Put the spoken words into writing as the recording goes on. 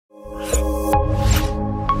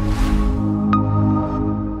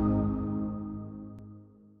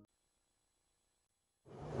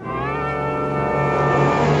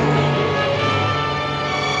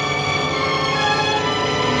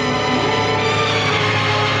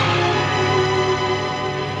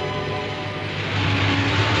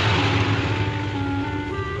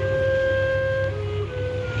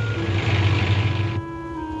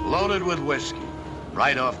Loaded with whiskey,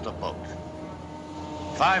 right off the boat.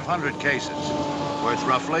 500 cases, worth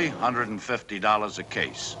roughly $150 a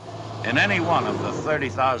case, in any one of the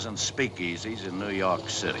 30,000 speakeasies in New York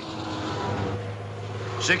City.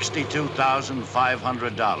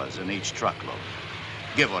 $62,500 in each truckload,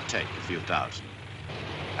 give or take a few thousand.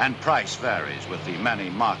 And price varies with the many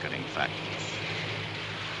marketing factors.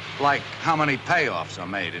 Like how many payoffs are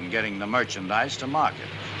made in getting the merchandise to market.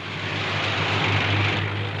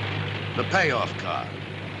 The payoff card,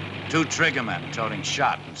 2 triggermen toting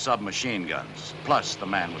shot and submachine guns, plus the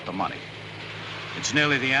man with the money. It's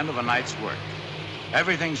nearly the end of a night's work.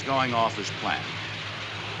 Everything's going off as planned.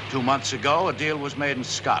 2 months ago, a deal was made in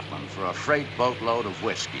Scotland for a freight boatload of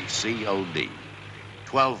whiskey, COD.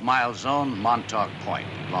 12-mile zone, Montauk Point,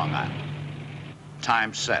 Long Island.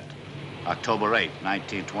 Time set, October 8,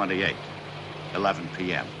 1928, 11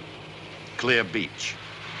 p.m. Clear beach,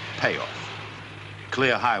 payoff.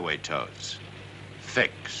 Clear highway tows,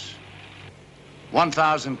 fix.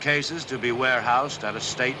 1,000 cases to be warehoused at a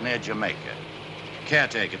state near Jamaica.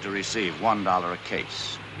 Caretaker to receive $1 a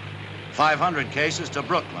case. 500 cases to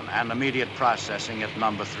Brooklyn and immediate processing at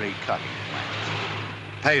number 3 cutting plant.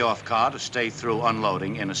 Payoff car to stay through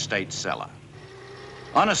unloading in a state cellar.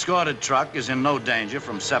 Unescorted truck is in no danger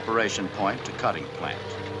from separation point to cutting plant.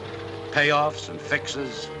 Payoffs and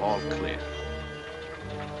fixes all clear.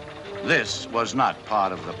 This was not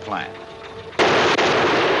part of the plan.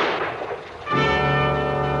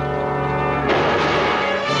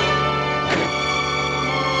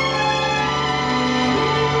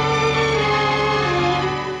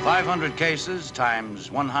 $500 cases times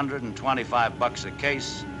 $125 a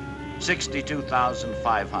case,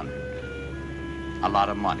 $62,500. A lot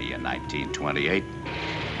of money in 1928.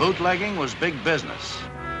 Bootlegging was big business.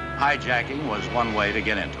 Hijacking was one way to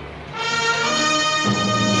get into it.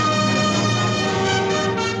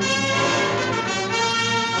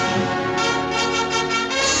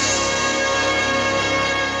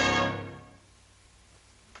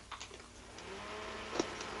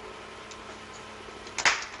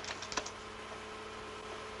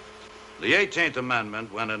 The 18th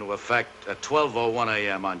Amendment went into effect at 12:01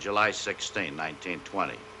 a.m. on July 16,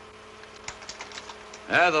 1920.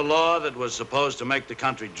 The law that was supposed to make the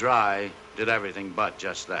country dry did everything but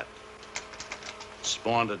just that. It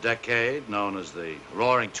spawned a decade known as the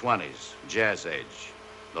Roaring Twenties, Jazz Age,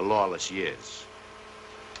 the Lawless Years.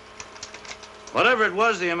 Whatever it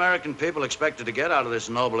was the American people expected to get out of this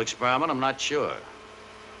noble experiment, I'm not sure.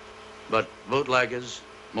 But bootleggers,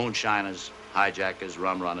 moonshiners, hijackers,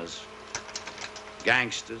 rum runners,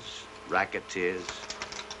 gangsters, racketeers,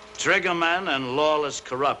 triggermen, and lawless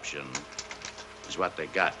corruption is what they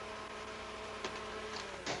got.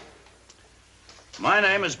 My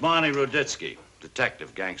name is Barney Ruditsky,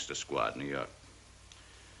 Detective Gangster Squad, New York.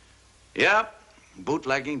 Yeah,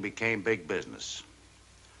 bootlegging became big business.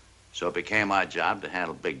 So it became our job to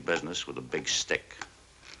handle big business with a big stick,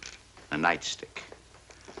 a nightstick.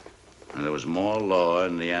 And there was more law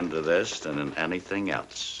in the end of this than in anything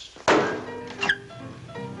else.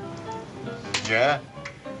 Yeah?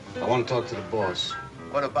 I want to talk to the boss.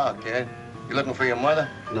 What about, kid? You looking for your mother?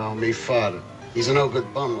 No, me father. He's a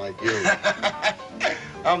no-good bum like you.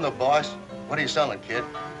 I'm the boss. What are you selling, kid?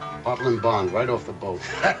 Bottle and bond, right off the boat.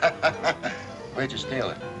 Where'd you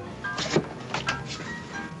steal it?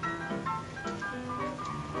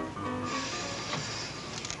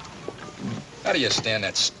 How do you stand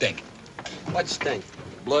that stink? What stink?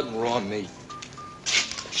 Blood and raw meat.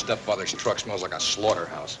 Stepfather's truck smells like a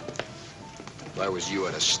slaughterhouse. If I was you,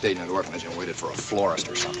 I'd have stayed in an orphanage and waited for a florist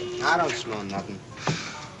or something. I don't smell nothing.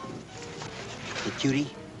 Hey, Cutie,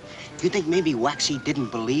 you think maybe Waxy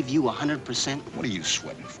didn't believe you 100%? What are you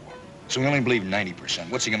sweating for? So we only believe 90%.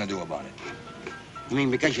 What's he gonna do about it? You mean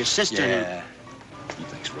because your sister... Yeah. He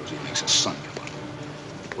thinks Rosie makes a son come up.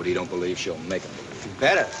 What he don't believe, she'll make him believe.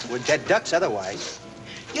 Better. We're dead ducks otherwise.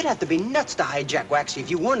 You'd have to be nuts to hijack Waxy if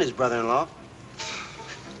you weren't his brother-in-law.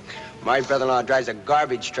 My brother-in-law drives a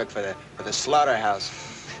garbage truck for the slaughterhouse.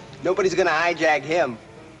 Nobody's gonna hijack him.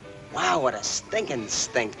 Wow, what a stinking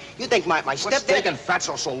stink. You think my What's stepdad... taking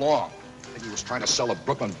Fatso so long? Maybe he was trying to sell a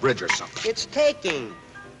Brooklyn Bridge or something. It's taking.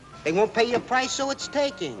 They won't pay your price, so it's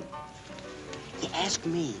taking. You ask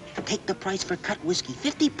me, take the price for cut whiskey,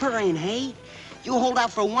 50 per ain't, hey? You hold out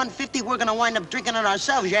for 150, we're gonna wind up drinking it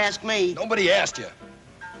ourselves, you ask me. Nobody asked you.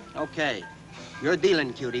 Okay, you're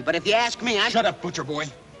dealing, Cutie, but if you ask me, Shut up, butcher boy.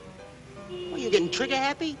 Well, you getting trigger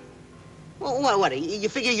happy? Well, what? You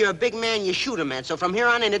figure you're a big man, you shoot a man, so from here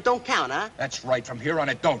on in, it don't count, huh? That's right. From here on,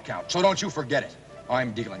 it don't count. So don't you forget it.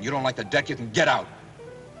 I'm dealing. You don't like the deck, you can get out.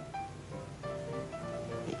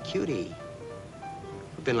 Hey, Cutie,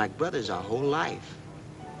 We've been like brothers our whole life.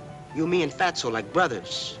 You, me, and Fatso like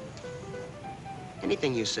brothers.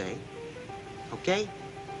 Anything you say, okay?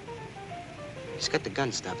 Just got the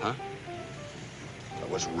gun stuff, huh? That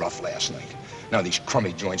was rough last night. Now these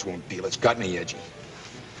crummy joints won't deal. It's got me edgy.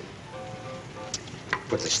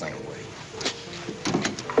 Put this thing away.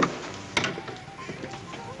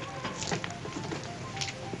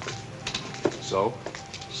 So?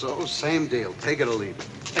 So, same deal. Take it or leave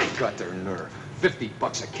it. They got their nerve.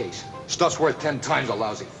 $50 a case. Stuff's worth 10 times a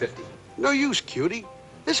lousy 50. No use, Cutie.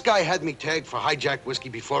 This guy had me tagged for hijacked whiskey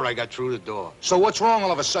before I got through the door. So what's wrong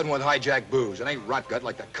all of a sudden with hijacked booze? It ain't rot gut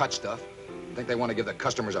like the cut stuff. I think they want to give the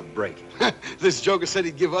customers a break. This joker said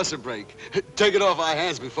he'd give us a break. Take it off our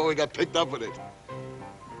hands before we got picked up with it.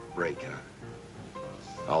 Break, huh?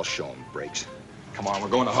 I'll show them breaks. Come on, we're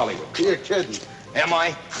going to Hollywood. You're kidding. Am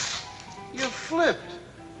I? You flipped.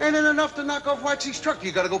 Ain't it enough to knock off Waxy's truck?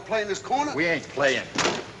 You gotta go play in this corner? We ain't playing.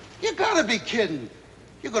 You gotta be kidding.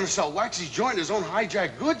 You're gonna sell Waxy's joint his own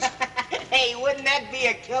hijacked goods? Hey, wouldn't that be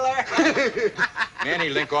a killer? Manny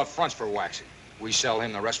link off fronts for Waxy. We sell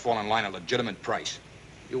him, the rest fall in line at legitimate price.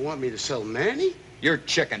 You want me to sell Manny? You're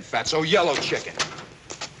chicken, Fatso, yellow chicken.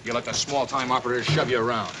 You let the small-time operators shove you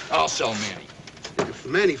around. I'll sell Manny. If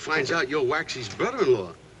Manny finds out you're Waxy's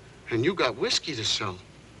brother-in-law, and you got whiskey to sell.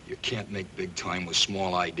 You can't make big time with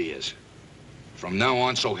small ideas. From now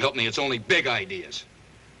on, so help me, it's only big ideas.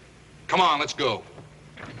 Come on, let's go.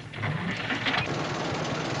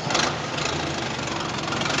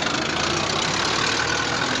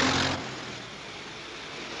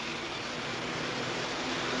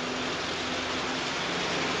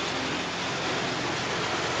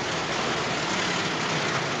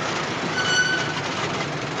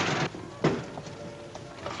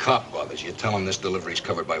 Cop bothers you, tell him this delivery's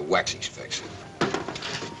covered by Waxy's fix.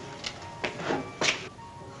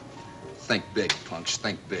 Think big, punks,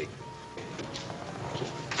 think big.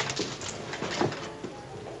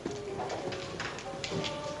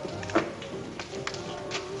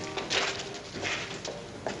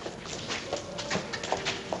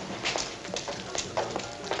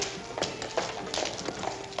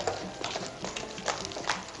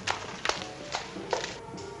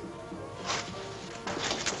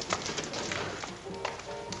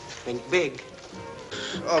 Think big.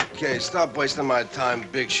 Okay, stop wasting my time,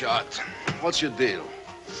 big shot. What's your deal?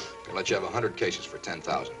 I'll let you have 100 cases for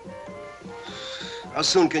 10,000. How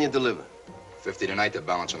soon can you deliver? 50 tonight, the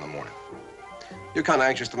balance in the morning. You're kind of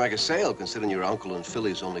anxious to make a sale, considering your uncle in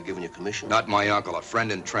Philly's only giving you commission. Not my uncle, a friend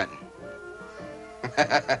in Trenton.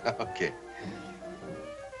 Okay.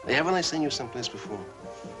 Hey, haven't I seen you someplace before?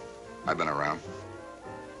 I've been around.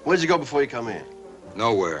 Where'd you go before you come here?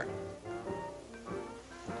 Nowhere.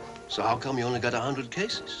 So how come you only got 100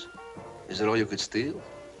 cases? Is it all you could steal?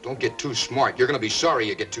 Don't get too smart. You're gonna be sorry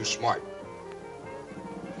you get too smart.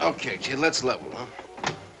 Okay, kid, let's level, huh?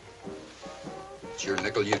 It's your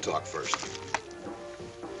nickel, you talk first.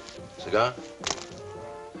 Cigar?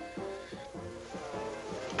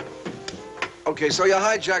 Okay, so you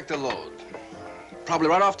hijacked the load. Probably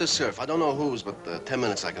right off the surf. I don't know whose, but 10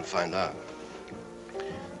 minutes I can find out.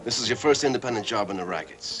 This is your first independent job in the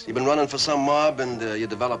rackets. You've been running for some mob, and you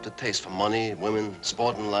developed a taste for money, women,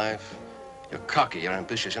 sport, and life. You're cocky, you're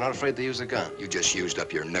ambitious, you're not afraid to use a gun. You just used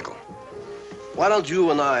up your nickel. Why don't you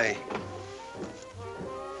and I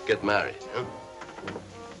get married, huh?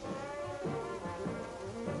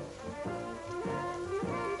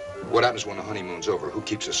 What happens when the honeymoon's over? Who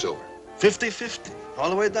keeps the silver? 50-50, all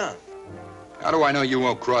the way down. How do I know you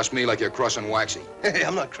won't cross me like you're crossing Waxy? Hey,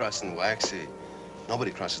 I'm not crossing Waxy.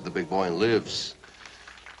 Nobody crosses the big boy and lives.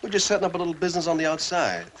 We're just setting up a little business on the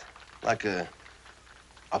outside, like a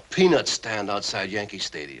peanut stand outside Yankee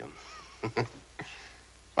Stadium.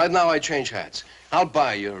 Right now, I change hats. I'll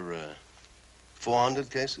buy your 400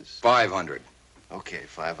 cases. 500. Okay,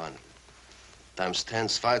 500. Times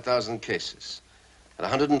 10's 5,000 cases. At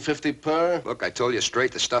 150 per. Look, I told you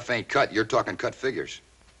straight, the stuff ain't cut. You're talking cut figures.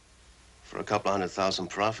 For a couple 100,000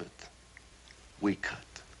 profit, we cut.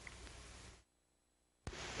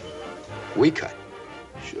 We cut.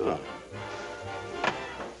 Sure.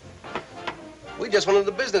 We just went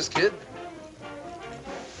into business, kid.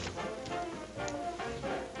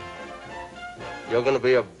 You're gonna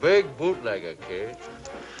be a big bootlegger, kid.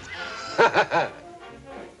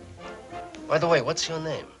 By the way, what's your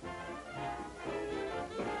name?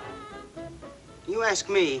 You ask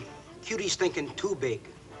me, Cutie's thinking too big.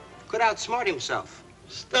 Could outsmart himself.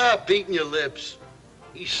 Stop beating your lips.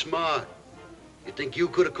 He's smart. You think you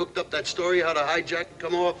could have cooked up that story how the hijack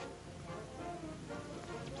come off?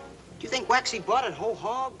 Do you think Waxy bought it whole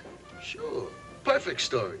hog? Sure. Perfect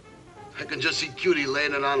story. I can just see Cutie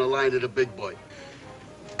laying it on the line to the big boy.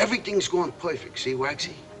 Everything's going perfect, see,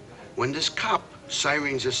 Waxy? When this cop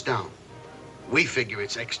sirens us down, we figure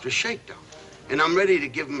it's extra shakedown. And I'm ready to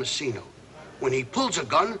give him a C-note. When he pulls a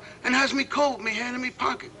gun and has me cold with me hand in me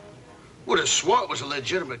pocket. Would have swore it was a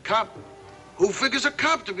legitimate cop. Who figures a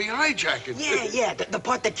cop to be hijacking? Yeah, the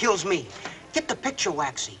part that kills me. Get the picture,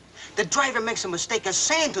 Waxy. The driver makes a mistake of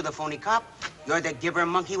saying to the phony cop, "You're the Gibber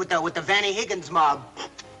monkey with the Vanny Higgins mob."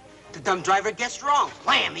 The dumb driver gets wrong.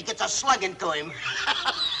 Wham! He gets a slug into him.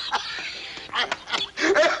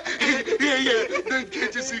 Yeah. Then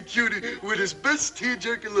can't you see Cutie with his best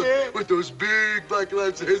tear-jerking look, with those big black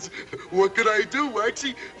lights says, "What could I do,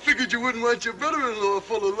 Waxy? Figured you wouldn't want your brother-in-law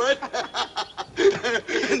full of lead."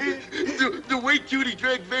 The way Cutie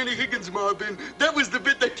dragged Vanny Higgins' mob in, that was the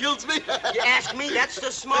bit that kills me. You ask me? That's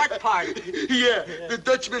the smart part. Yeah, the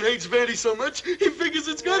Dutchman hates Vanny so much, he figures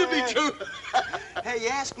it's gotta be true. Hey, you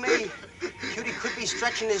ask me. Cutie could be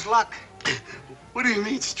stretching his luck. What do you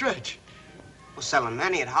mean, stretch? Well, selling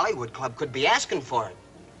Vanny at Hollywood Club could be asking for it.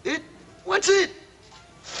 It? What's it?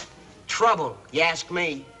 Trouble, you ask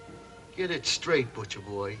me. Get it straight, butcher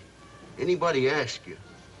boy. Anybody ask you,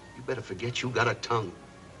 you better forget you got a tongue.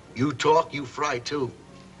 You talk, you fry, too.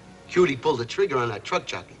 Cutie pulled the trigger on that truck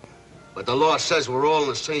jockey. But the law says we're all in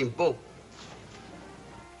the same boat.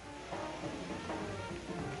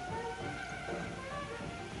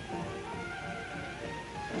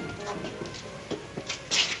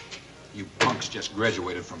 You punks just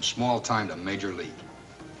graduated from small time to major league.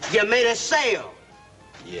 You made a sale.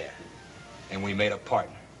 Yeah. And we made a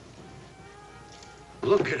partner.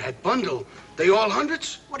 Look at that bundle. They all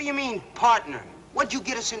hundreds? What do you mean, partner? What'd you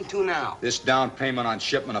get us into now? This down payment on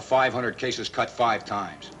shipment of 500 cases cut 5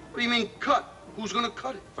 times. What do you mean, cut? Who's gonna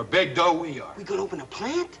cut it? For big dough, we are. We gonna open a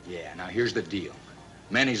plant? Yeah, now here's the deal.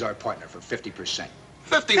 Manny's our partner for 50%.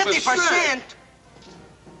 50%?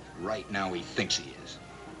 Right now, he thinks he is.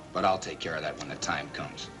 But I'll take care of that when the time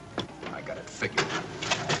comes. I got it figured.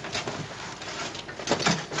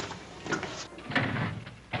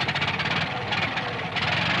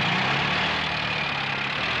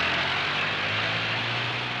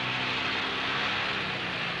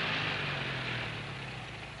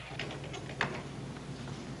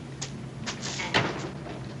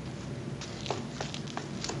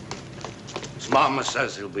 His mama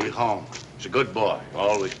says he'll be home. He's a good boy.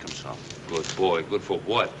 Always comes home. Good boy. Good for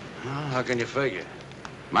what? Well, how can you figure?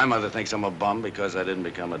 My mother thinks I'm a bum because I didn't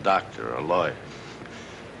become a doctor or a lawyer.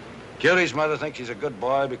 Cutie's mother thinks he's a good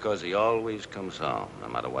boy because he always comes home. No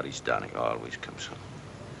matter what he's done, he always comes home.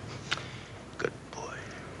 Good boy.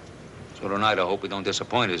 So tonight, I hope we don't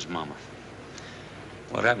disappoint his mama.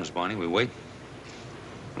 What happens, Barney? We wait?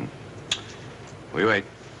 We wait.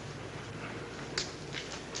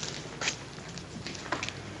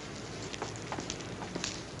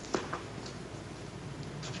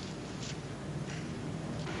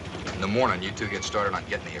 In the morning, you two get started on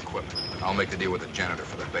getting the equipment. I'll make the deal with the janitor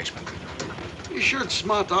for the basement. You sure it's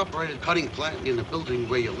smart to operate a cutting plant in the building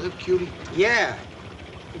where you live, Cutie? Yeah.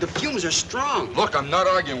 The fumes are strong. Look, I'm not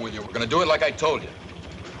arguing with you. We're gonna do it like I told you.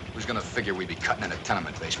 Who's gonna figure we'd be cutting in a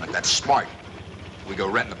tenement basement? That's smart. We go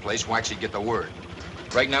renting the place, Waxy get the word.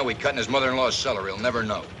 Right now, we cut in his mother-in-law's cellar. He'll never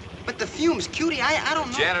know. But the fumes, Cutie, I don't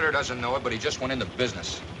know. Janitor doesn't know it, but he just went into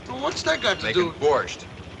business. Well, what's that got to Making do? borscht.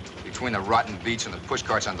 Between the rotten beets and the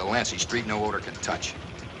pushcarts on Delancey Street, no odor can touch.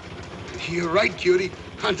 You're right, Cutie.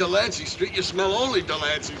 On Delancey Street, you smell only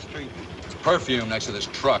Delancey Street. It's perfume next to this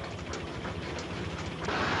truck.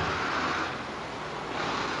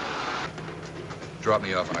 Drop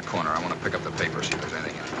me off in a corner. I want to pick up the paper, see if there's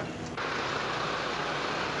anything in it.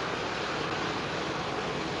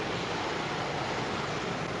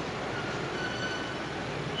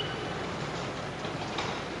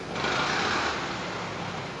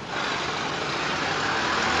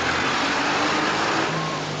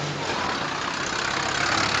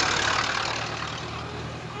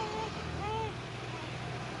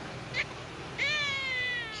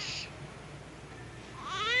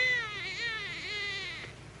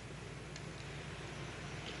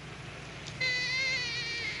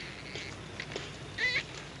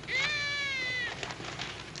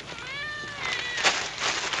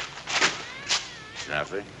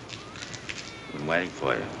 Jaffe, been waiting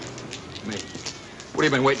for you. Me? What have you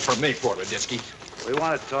been waiting for me for, Ruditsky? We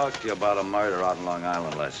want to talk to you about a murder out on Long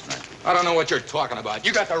Island last night. I don't know what you're talking about.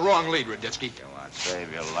 You got the wrong lead, Ruditsky. Come on,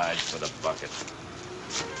 save your lives for the bucket.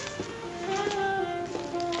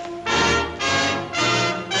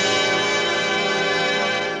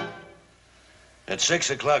 At 6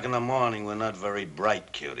 o'clock in the morning, we're not very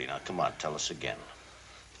bright, Cutie. Now, come on, tell us again.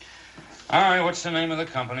 All right, what's the name of the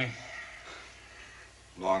company?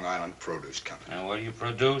 Long Island Produce Company. And what do you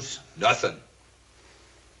produce? Nothing.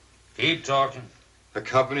 Keep talking. The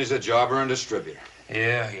company's a jobber and distributor.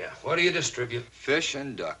 Yeah. What do you distribute? Fish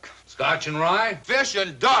and duck. Scotch and rye? Fish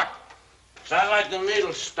and duck! Sound like the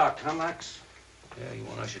needle stuck, huh, Max? Yeah, you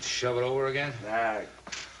want I should shove it over again? I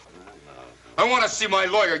want to see my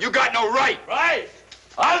lawyer. You got no right! Right?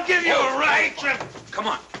 I'll give you a right. Come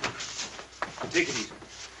on. Take it easy.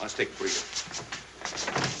 Let's take a breather.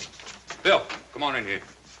 Bill, come on in here.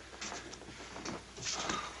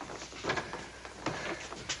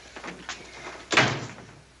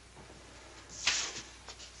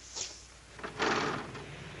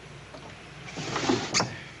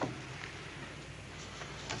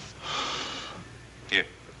 Here.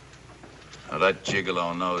 Now, that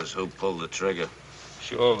gigolo knows who pulled the trigger.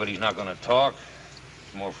 Sure, but he's not going to talk.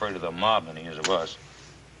 He's more afraid of the mob than he is of us.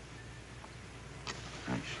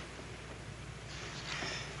 Thanks.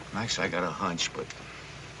 Max, I got a hunch, but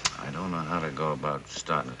I don't know how to go about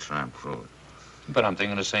starting a tramp crew. But I'm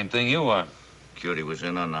thinking the same thing you are. Cutie was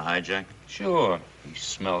in on the hijack? Sure. He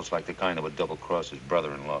smells like the kind of a double-cross his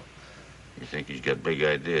brother-in-law. You think he's got big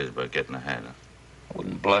ideas about getting ahead, huh? I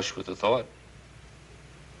wouldn't blush with the thought.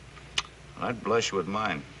 I'd blush with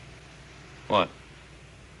mine. What?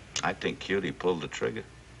 I think Cutie pulled the trigger.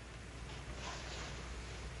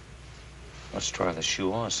 Let's try the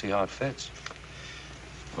shoe on, see how it fits.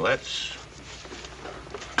 Let's.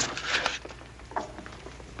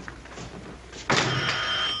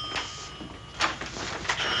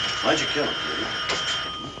 Why'd you kill him,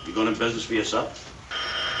 Cutie? You going in business for yourself?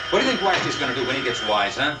 What do you think Waxy's gonna do when he gets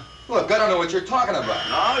wise, huh? Look, I don't know what you're talking about.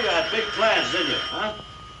 No, you had big plans, didn't you, huh?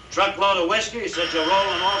 Truckload of whiskey, you said you're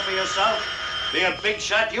rolling all for yourself? Be a big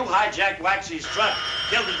shot, you hijacked Waxy's truck.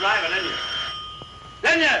 Killed the driver, didn't you?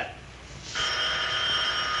 Didn't you?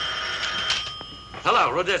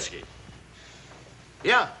 Hello, Ruditsky.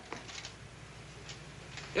 Yeah.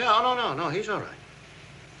 Yeah, oh, no, he's all right.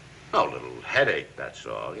 No, little headache, that's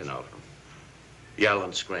all, you know, from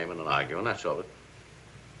yelling, screaming, and arguing, that's all.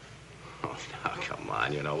 Oh, now, come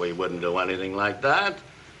on, you know, we wouldn't do anything like that.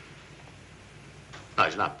 No,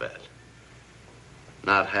 he's not bad.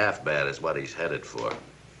 Not half bad is what he's headed for.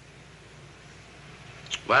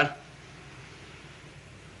 What?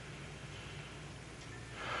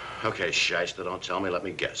 Okay, shyster, don't tell me, let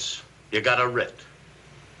me guess. You got a writ.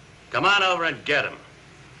 Come on over and get him.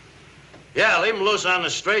 Yeah, leave him loose on the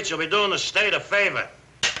streets. You'll be doing the state a favor.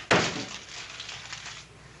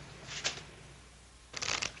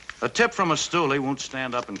 A tip from a stoolie won't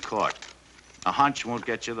stand up in court. A hunch won't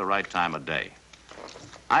get you the right time of day.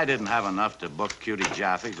 I didn't have enough to book Cutie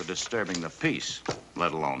Jaffe for disturbing the peace,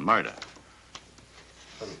 let alone murder.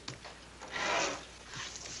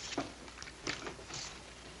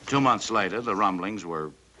 Two months later, the rumblings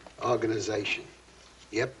were... Organization.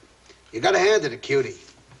 Yep. You gotta hand it to Cutie.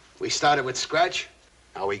 We started with scratch.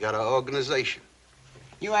 Now we got an organization.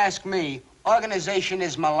 You ask me, organization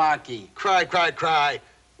is malarkey. Cry.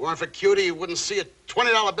 Weren't for Cutie, you wouldn't see a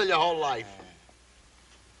 $20 bill your whole life.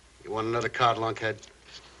 You want another card, lunkhead?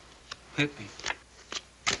 Hit me.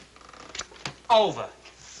 Over.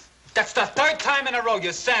 That's the third time in a row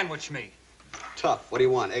you sandwiched me. Tough. What do you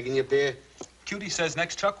want, egg in your beer? Cutie says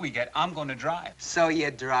next truck we get, I'm gonna drive. So you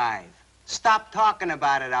drive. Stop talking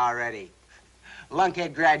about it already.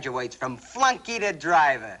 Lunkhead graduates from flunky to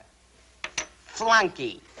driver.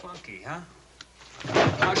 Flunky. Flunky, huh?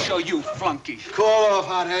 I'll show you, flunky. Call off,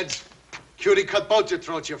 hotheads. Cutie cut both your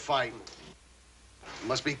throats you're fighting. It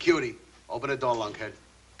must be Cutie. Open the door, lunkhead.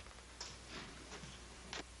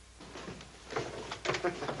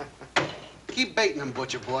 Keep baiting him,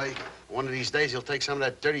 butcher boy. One of these days, he'll take some of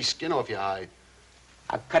that dirty skin off your hide.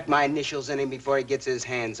 I'll cut my initials in him before he gets his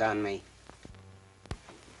hands on me.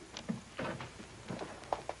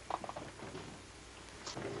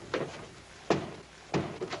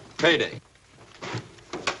 Payday.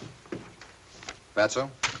 Fatso?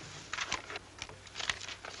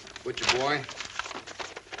 Butcher boy.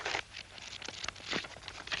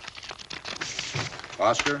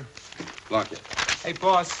 Oscar? Lunkhead. Hey,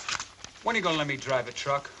 boss, when are you gonna let me drive a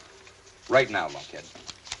truck? Right now, Lunkhead.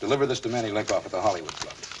 Deliver this to Manny Linkoff at the Hollywood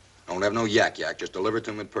Club. Don't have no yak. Just deliver it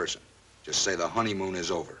to him in person. Just say the honeymoon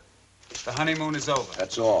is over. The honeymoon is over.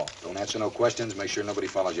 That's all. Don't answer no questions. Make sure nobody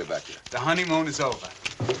follows you back here. The honeymoon is over.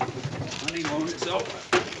 Honeymoon is over.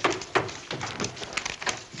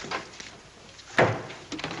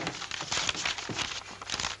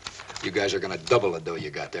 You guys are gonna double the dough you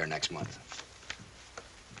got there next month.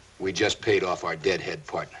 We just paid off our deadhead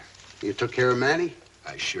partner. You took care of Manny?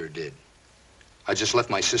 I sure did. I just left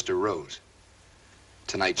my sister Rose.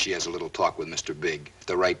 Tonight she has a little talk with Mr. Big. At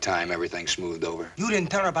the right time, everything's smoothed over. You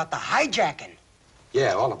didn't tell her about the hijacking.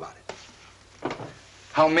 Yeah, all about it.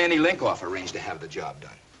 How Manny Linkoff arranged to have the job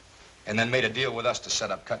done. And then made a deal with us to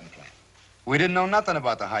set up cutting plant. We didn't know nothing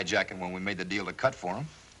about the hijacking when we made the deal to cut for him.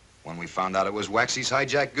 When we found out it was Waxy's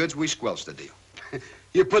hijacked goods, we squelched the deal.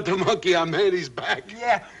 You put the monkey on Manny's back.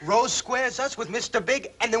 Yeah, Rose squares us with Mr.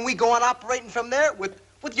 Big, and then we go on operating from there with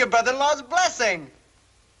your brother-in-law's blessing.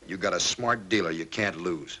 You got a smart dealer you can't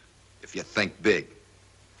lose, if you think big.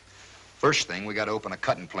 First thing, we got to open a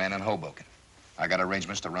cutting plant in Hoboken. I got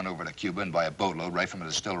arrangements to run over to Cuba and buy a boatload right from a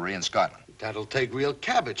distillery in Scotland. That'll take real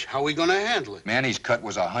cabbage. How are we gonna handle it? Manny's cut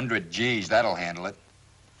was 100 G's. That'll handle it.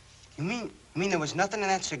 You mean there was nothing in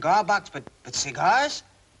that cigar box but cigars?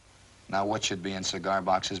 Now, what should be in cigar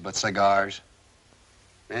boxes but cigars?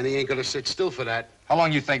 Manny ain't gonna sit still for that. How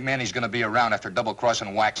long you think Manny's gonna be around after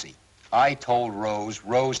double-crossing Waxy? I told Rose,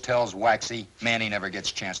 Rose tells Waxy, Manny never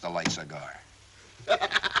gets a chance to light a cigar.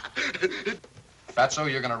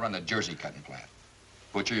 Fatso, you're gonna run the Jersey cutting plant.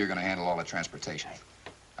 Butcher, you're gonna handle all the transportation.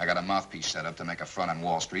 I got a mouthpiece set up to make a front on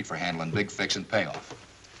Wall Street for handling big fix and payoff.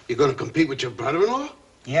 You gonna compete with your brother-in-law?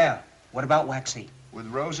 Yeah. What about Waxy? With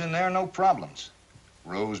Rose in there, no problems.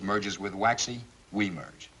 Rose merges with Waxy, we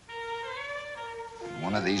merge. And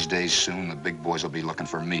one of these days soon, the big boys will be looking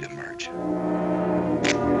for me to merge.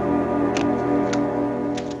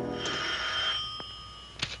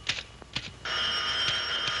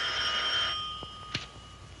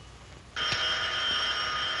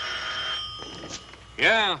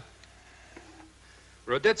 Yeah.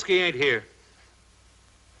 Ruditsky ain't here.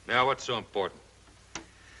 Now, what's so important?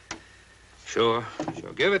 Sure.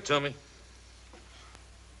 Give it to me.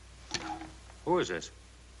 Who is this?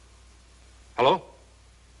 Hello?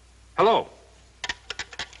 Hello?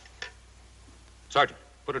 Sergeant,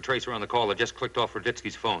 put a tracer on the call that just clicked off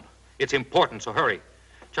Ruditsky's phone. It's important, so hurry.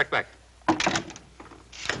 Check back.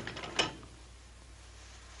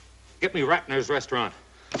 Get me Ratner's restaurant.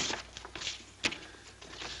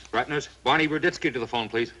 Ratner's, Barney Ruditsky to the phone,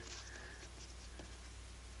 please.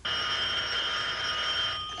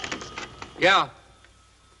 Yeah.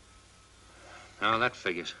 Oh, that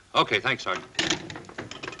figures. Okay, thanks, Sergeant.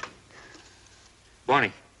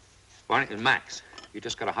 Barney, Max, you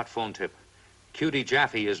just got a hot phone tip. Cutie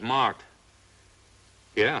Jaffe is marked.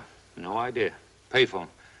 Yeah, no idea. Payphone.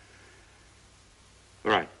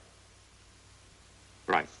 Right.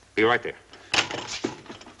 Right. Be right there.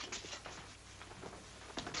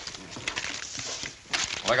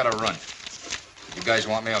 Well, I gotta run. If you guys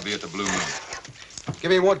want me, I'll be at the Blue Moon.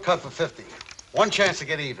 Give me one cut for 50. One chance to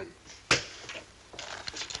get even.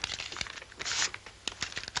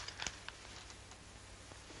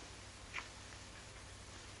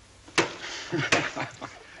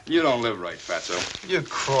 You don't live right, Fatso. You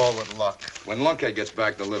crawl with luck. When Lunkhead gets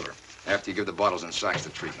back the liver, after you give the bottles and sacks the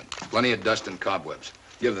treatment, plenty of dust and cobwebs.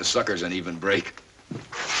 Give the suckers an even break.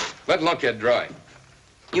 Let Lunkhead dry.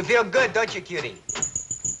 You feel good, don't you, Cutie?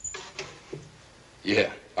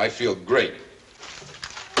 Yeah, I feel great.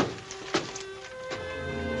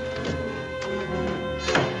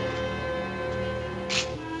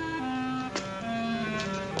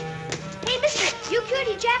 Hey, mister, you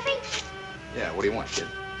Cutie Jaffe? Yeah, what do you want, kid?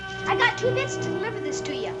 I got 2 bits to deliver this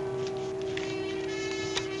to you.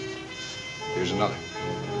 Here's another.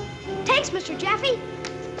 Thanks, Mr. Jaffe.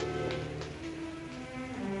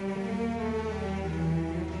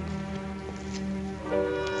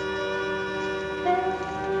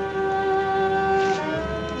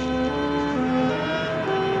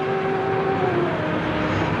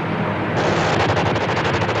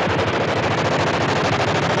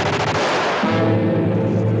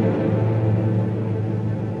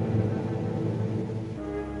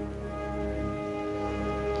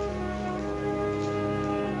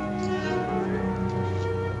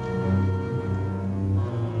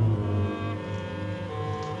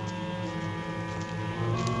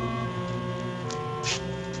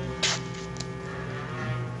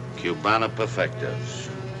 Cubana perfectos.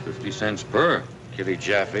 50 cents per. Cutie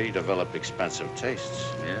Jaffe developed expensive tastes.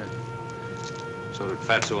 Yeah. So did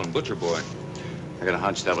Fatso and Butcher Boy. I got a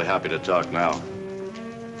hunch they'll be happy to talk now.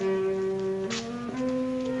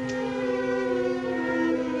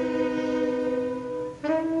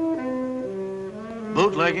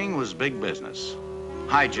 Bootlegging was big business.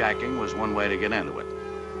 Hijacking was one way to get into it.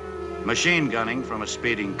 Machine gunning from a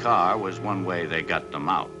speeding car was one way they got them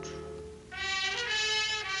out.